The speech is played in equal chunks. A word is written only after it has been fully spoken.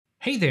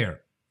Hey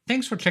there!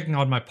 Thanks for checking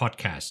out my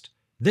podcast.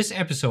 This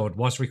episode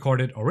was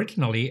recorded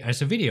originally as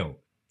a video,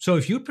 so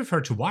if you'd prefer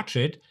to watch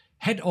it,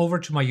 head over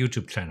to my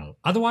YouTube channel.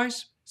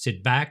 Otherwise,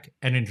 sit back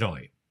and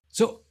enjoy.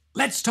 So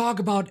let's talk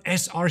about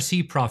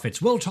SRC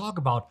profits. We'll talk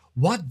about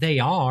what they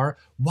are,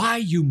 why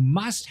you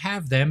must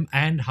have them,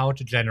 and how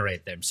to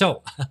generate them.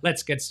 So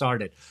let's get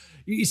started.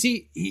 You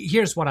see,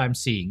 here's what I'm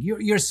seeing.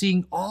 You're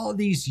seeing all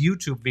these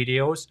YouTube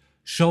videos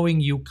showing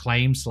you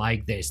claims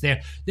like this.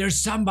 There's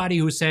somebody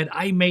who said,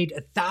 I made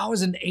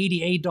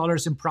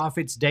 $1,088 in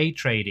profits day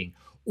trading.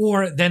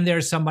 Or then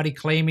there's somebody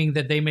claiming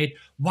that they made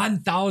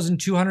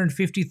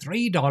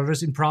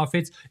 $1,253 in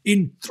profits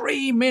in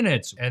 3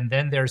 minutes. And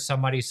then there's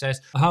somebody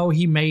says how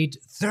he made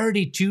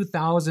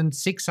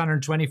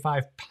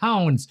 32,625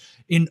 pounds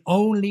in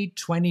only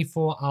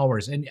 24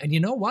 hours. And you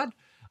know what?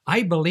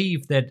 I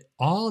believe that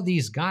all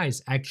these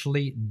guys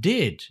actually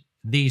did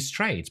these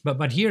trades.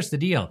 But here's the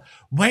deal.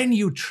 When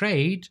you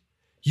trade,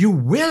 you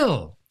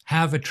will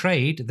have a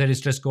trade that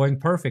is just going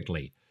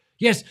perfectly.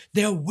 Yes,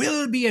 there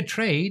will be a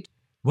trade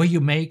where you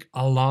make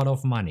a lot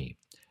of money.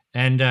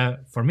 And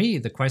for me,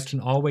 the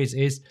question always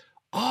is,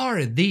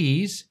 are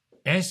these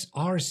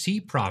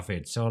SRC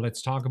profits? So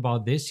let's talk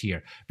about this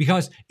here.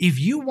 Because if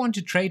you want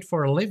to trade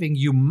for a living,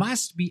 you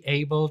must be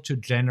able to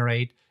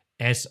generate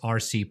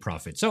SRC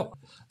profits. So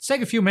let's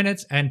take a few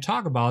minutes and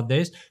talk about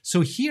this.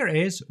 So here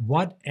is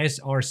what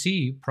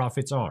SRC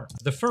profits are.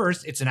 The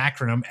first, it's an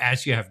acronym,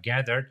 as you have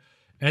gathered,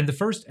 and the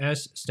first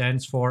S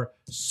stands for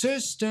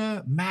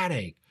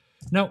systematic.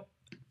 Now,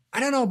 I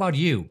don't know about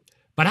you,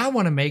 but I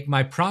want to make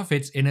my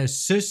profits in a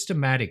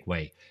systematic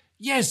way.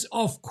 Yes,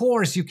 of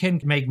course, you can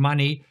make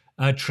money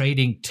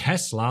trading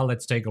Tesla.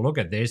 Let's take a look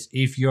at this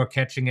if you're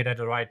catching it at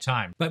the right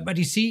time. But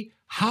you see,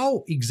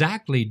 how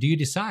exactly do you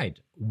decide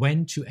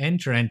when to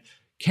enter, and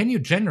can you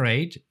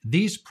generate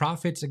these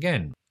profits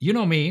again? You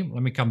know me,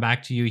 let me come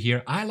back to you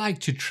here. I like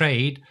to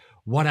trade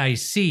what I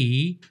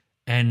see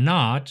and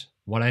not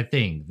what I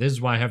think. This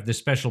is why I have this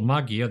special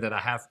mug here that I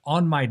have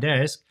on my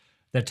desk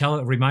that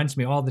reminds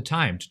me all the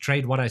time to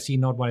trade what I see,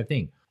 not what I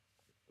think.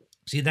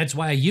 See, that's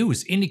why I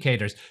use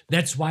indicators.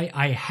 That's why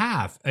I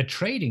have a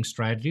trading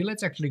strategy.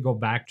 Let's actually go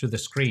back to the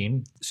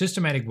screen.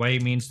 Systematic way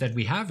means that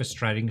we have a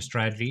trading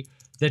strategy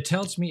that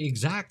tells me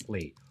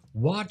exactly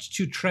what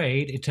to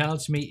trade. It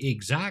tells me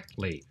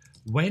exactly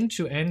when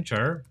to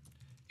enter.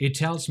 It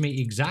tells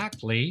me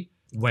exactly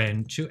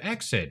when to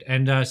exit.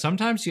 And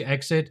sometimes you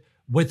exit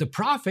with a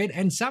profit,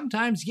 and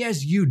sometimes,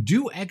 yes, you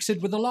do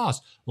exit with a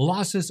loss.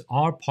 Losses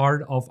are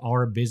part of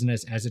our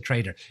business as a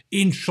trader.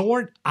 In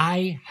short,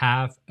 I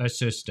have a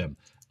system.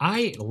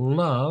 I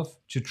love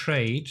to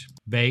trade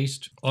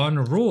based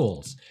on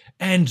rules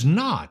and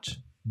not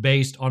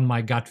based on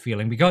my gut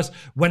feeling, because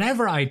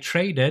whenever I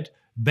traded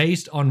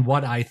based on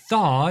what I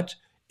thought,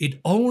 it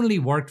only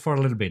worked for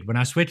a little bit. When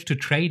I switched to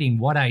trading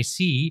what I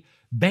see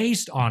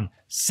based on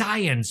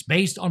science,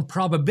 based on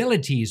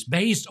probabilities,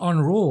 based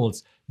on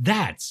rules,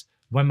 that's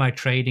when my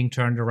trading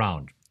turned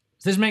around.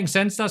 Is this making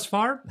sense thus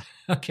far?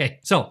 Okay,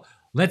 so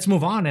let's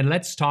move on and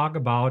let's talk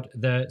about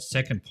the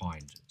second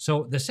point.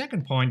 So the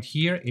second point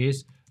here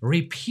is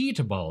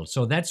repeatable.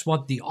 So that's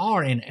what the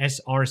R in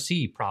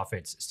SRC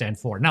profits stand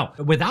for. Now,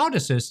 without a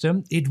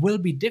system, it will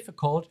be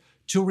difficult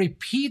to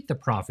repeat the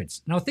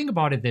profits. Now think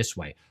about it this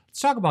way.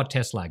 Let's talk about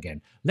Tesla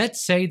again.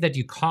 Let's say that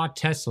you caught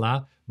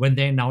Tesla when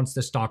they announced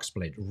the stock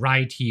split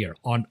right here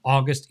on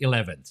August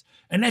 11th.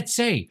 And let's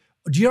say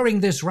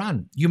during this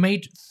run, you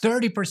made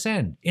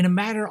 30% in a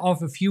matter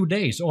of a few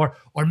days, or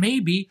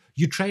maybe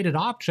you traded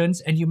options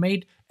and you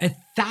made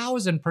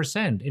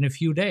 1,000% in a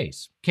few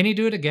days. Can you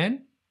do it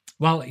again?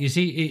 Well, you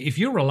see, if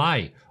you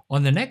rely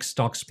on the next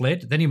stock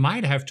split, then you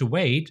might have to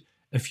wait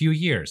a few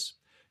years.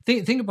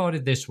 Think about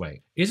it this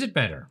way. Is it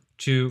better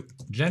to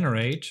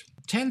generate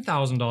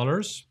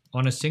 $10,000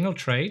 on a single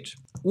trade,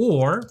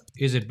 or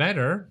is it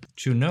better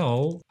to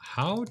know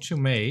how to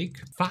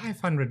make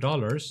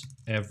 $500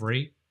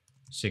 every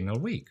single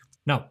week?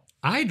 Now,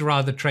 I'd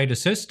rather trade a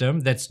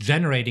system that's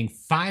generating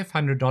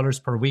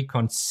 $500 per week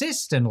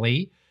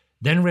consistently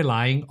than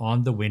relying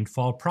on the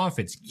windfall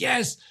profits.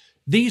 Yes,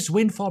 these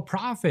windfall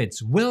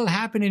profits will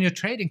happen in your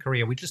trading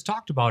career. We just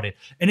talked about it.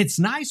 And it's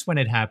nice when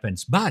it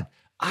happens, but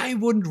I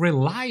wouldn't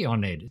rely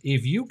on it.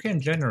 If you can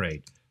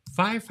generate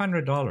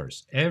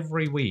 $500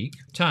 every week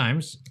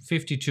times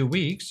 52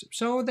 weeks,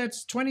 so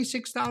that's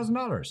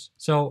 $26,000.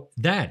 So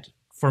that,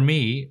 for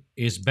me,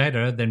 is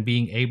better than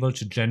being able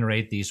to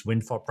generate these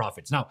windfall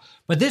profits. Now,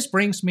 but this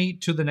brings me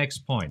to the next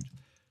point.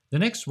 The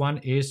next one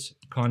is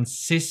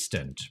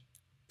consistent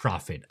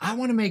profit. I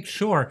want to make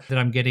sure that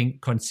I'm getting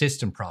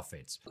consistent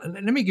profits.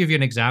 Let me give you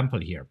an example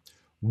here.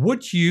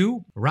 Would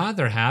you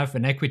rather have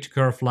an equity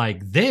curve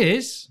like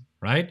this,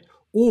 right?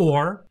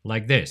 Or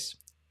like this?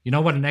 You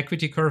know what an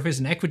equity curve is?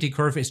 An equity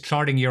curve is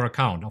charting your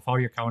account, of how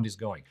your account is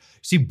going.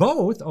 See,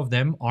 both of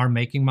them are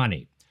making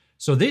money.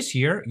 So this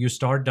year, you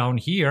start down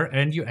here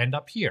and you end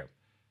up here.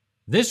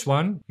 This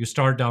one, you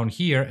start down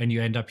here and you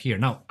end up here.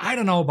 Now, I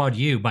don't know about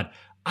you, but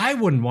I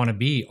wouldn't want to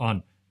be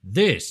on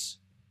this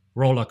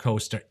roller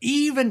coaster,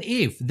 even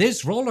if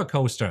this roller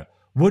coaster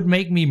would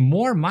make me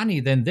more money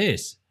than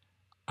this,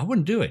 I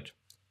wouldn't do it.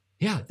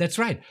 Yeah, that's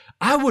right.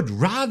 I would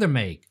rather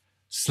make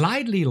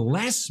slightly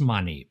less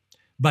money,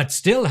 but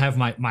still have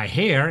my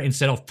hair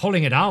instead of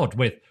pulling it out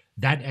with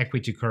that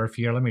equity curve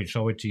here. Let me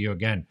show it to you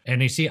again.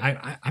 And you see,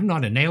 I'm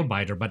not a nail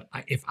biter, but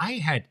if I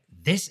had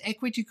this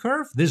equity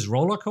curve, this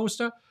roller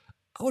coaster,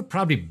 I would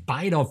probably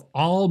bite off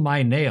all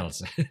my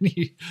nails.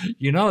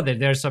 You know that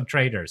there's some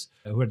traders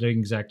who are doing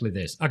exactly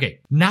this. Okay,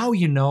 now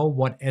you know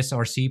what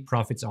SRC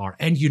profits are,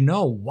 and you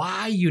know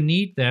why you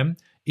need them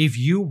if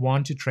you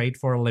want to trade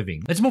for a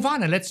living. Let's move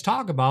on and let's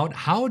talk about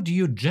how do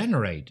you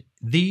generate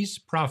these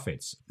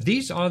profits.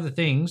 These are the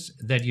things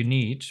that you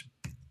need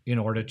in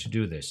order to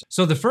do this.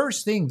 So the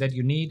first thing that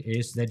you need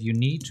is that you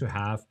need to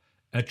have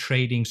a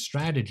trading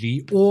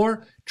strategy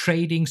or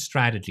trading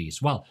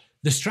strategies. Well,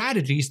 the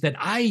strategies that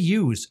I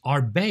use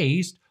are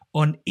based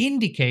on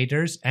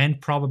indicators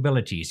and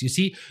probabilities. You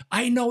see,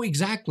 I know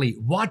exactly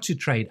what to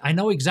trade. I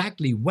know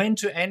exactly when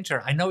to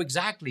enter. I know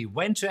exactly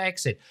when to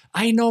exit.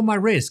 I know my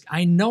risk.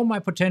 I know my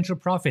potential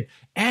profit.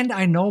 And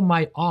I know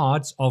my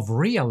odds of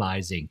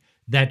realizing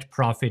that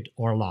profit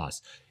or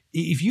loss.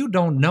 If you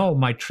don't know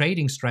my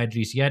trading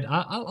strategies yet,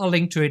 I'll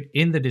link to it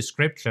in the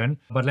description,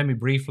 but let me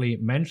briefly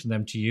mention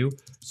them to you.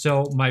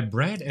 So my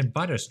bread and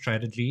butter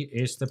strategy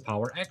is the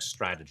PowerX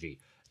strategy.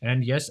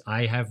 And yes,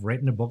 I have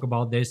written a book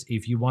about this.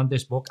 If you want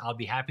this book, I'll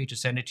be happy to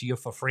send it to you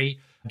for free.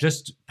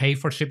 Just pay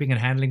for shipping and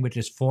handling, which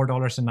is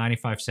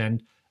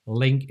 $4.95.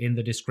 Link in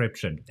the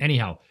description.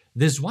 Anyhow,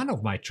 this is one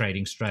of my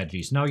trading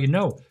strategies. Now, you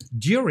know,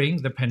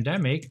 during the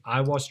pandemic,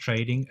 I was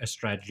trading a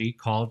strategy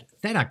called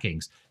Theta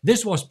Kings.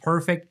 This was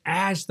perfect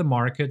as the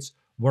markets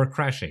were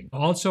crashing.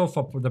 Also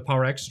for the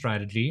PowerX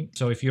strategy.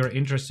 So if you're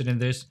interested in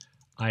this,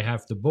 I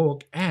have the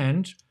book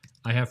and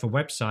I have a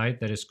website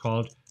that is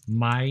called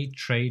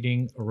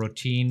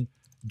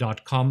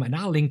mytradingroutine.com, and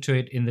I'll link to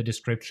it in the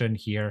description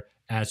here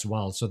as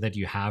well so that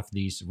you have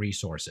these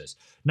resources.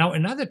 Now,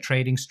 another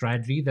trading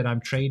strategy that I'm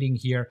trading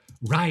here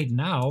right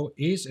now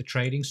is a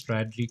trading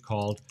strategy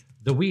called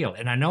the wheel.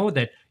 And I know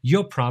that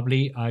you're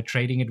probably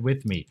trading it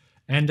with me.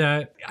 And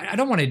I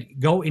don't want to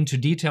go into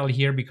detail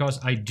here because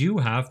I do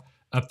have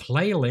a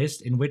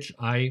playlist in which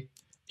I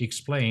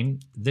explain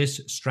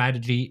this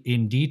strategy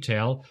in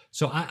detail.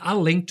 So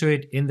I'll link to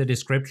it in the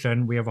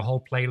description. We have a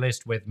whole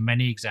playlist with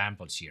many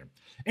examples here.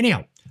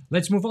 Anyhow,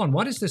 let's move on.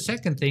 What is the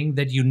second thing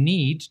that you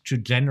need to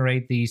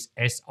generate these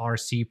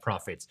SRC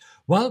profits?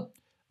 Well,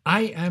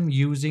 I am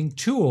using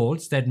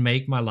tools that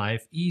make my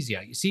life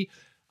easier. You see,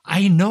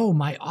 I know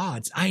my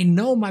odds. I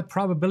know my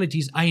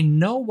probabilities. I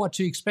know what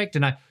to expect.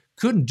 And I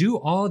couldn't do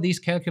all these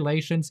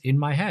calculations in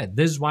my head.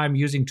 This is why I'm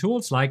using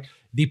tools like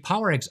the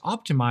PowerX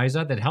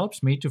Optimizer that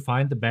helps me to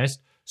find the best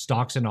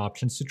stocks and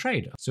options to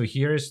trade. So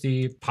here's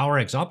the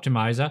PowerX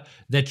Optimizer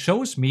that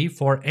shows me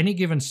for any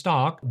given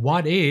stock,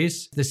 what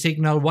is the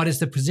signal, what is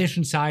the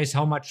position size,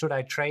 how much should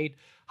I trade,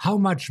 how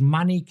much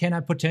money can I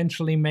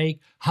potentially make,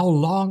 how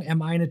long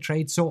am I in a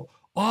trade. So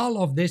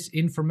all of this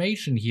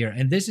information here,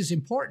 and this is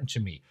important to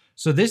me.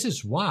 So this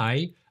is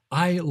why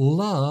I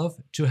love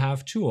to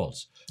have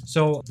tools.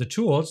 So the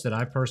tools that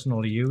I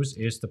personally use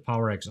is the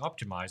PowerX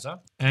Optimizer.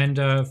 And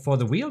for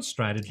the wheel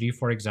strategy,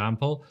 for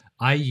example,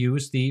 I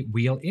use the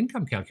wheel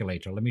income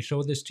calculator. Let me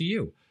show this to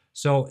you.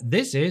 So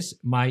this is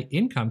my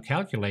income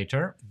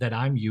calculator that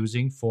I'm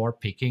using for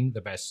picking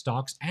the best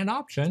stocks and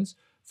options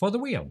for the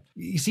wheel.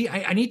 You see,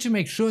 I need to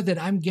make sure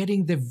that I'm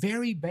getting the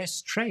very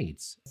best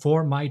trades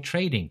for my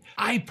trading.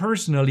 I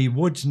personally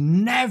would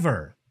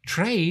never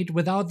trade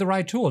without the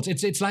right tools.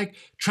 It's like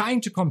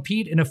trying to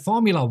compete in a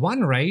Formula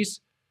One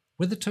race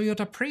with a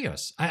Toyota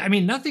Prius. I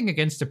mean, nothing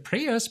against the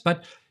Prius,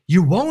 but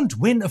you won't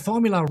win a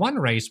Formula One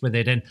race with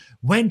it. And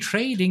when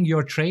trading,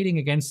 you're trading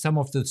against some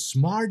of the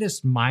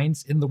smartest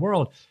minds in the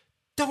world.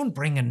 Don't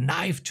bring a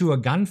knife to a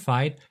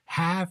gunfight.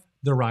 Have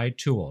the right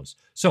tools.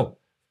 So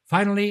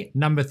finally,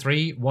 number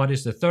 3, what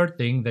is the third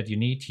thing that you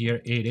need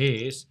here? It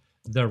is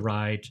the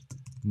right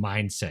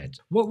mindset.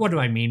 What do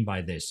I mean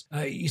by this?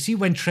 You see,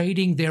 when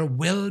trading, there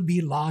will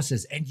be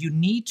losses, and you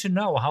need to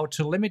know how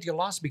to limit your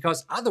loss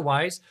because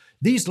otherwise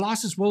these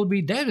losses will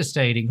be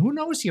devastating. Who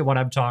knows here what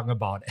I'm talking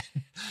about?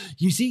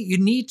 You see, you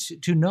need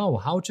to know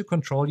how to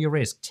control your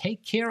risk.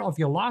 Take care of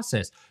your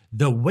losses.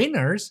 The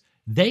winners,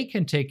 they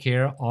can take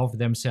care of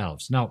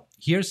themselves. Now,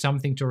 here's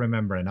something to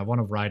remember, and I want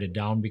to write it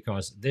down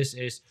because this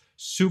is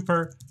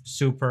super,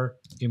 super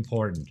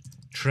important.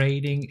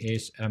 Trading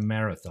is a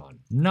marathon,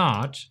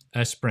 not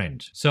a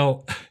sprint.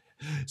 So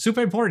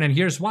super important, and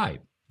here's why.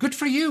 Good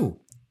for you.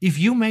 If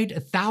you made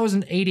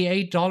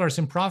 $1,088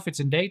 in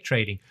profits in day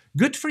trading,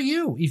 good for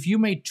you. If you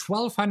made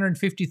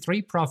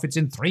 $1,253 profits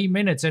in 3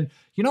 minutes, and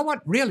you know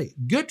what? Really,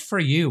 good for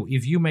you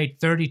if you made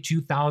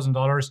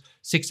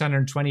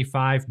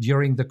 $32,625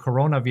 during the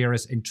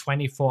coronavirus in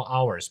 24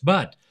 hours.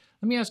 But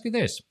let me ask you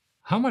this.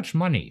 How much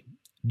money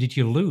did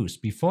you lose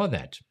before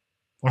that?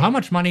 Or how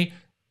much money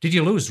did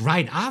you lose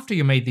right after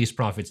you made these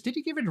profits? Did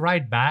you give it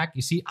right back?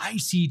 You see, I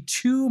see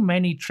too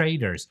many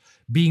traders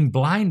being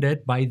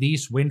blinded by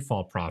these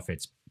windfall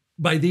profits.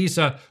 by these,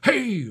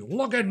 hey,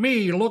 look at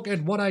me, look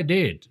at what I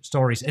did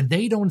stories. And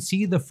they don't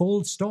see the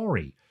full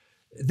story.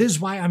 This is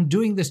why I'm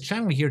doing this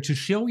channel here, to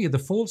show you the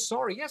full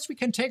story. Yes, we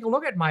can take a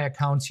look at my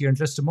accounts here in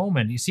just a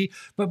moment, you see.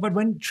 But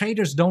when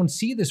traders don't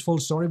see this full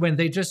story, when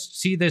they just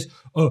see this,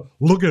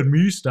 look at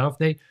me stuff,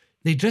 they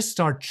just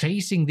start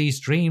chasing these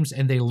dreams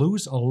and they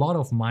lose a lot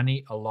of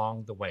money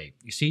along the way.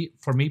 You see,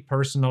 for me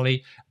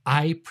personally,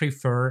 I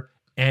prefer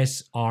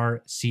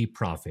SRC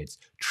profits.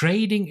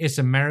 Trading is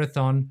a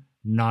marathon,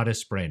 not a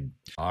sprint.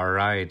 All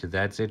right,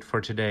 that's it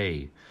for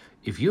today.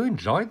 If you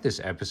enjoyed this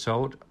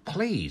episode,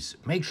 please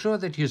make sure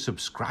that you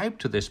subscribe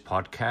to this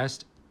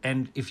podcast.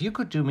 And if you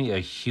could do me a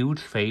huge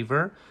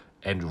favor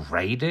and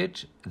rate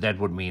it, that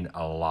would mean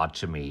a lot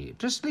to me.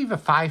 Just leave a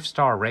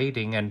 5-star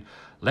rating and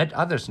let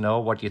others know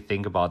what you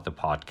think about the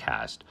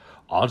podcast.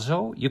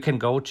 Also, you can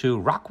go to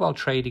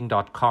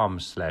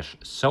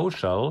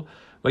rockwelltrading.com/social,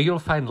 where you'll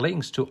find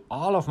links to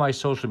all of my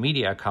social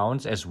media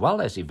accounts, as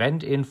well as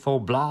event info,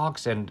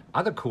 blogs, and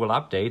other cool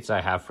updates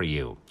I have for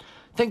you.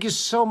 Thank you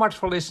so much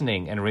for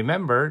listening, and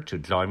remember to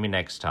join me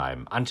next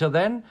time. Until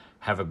then,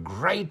 have a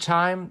great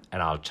time,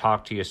 and I'll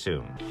talk to you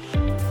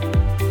soon.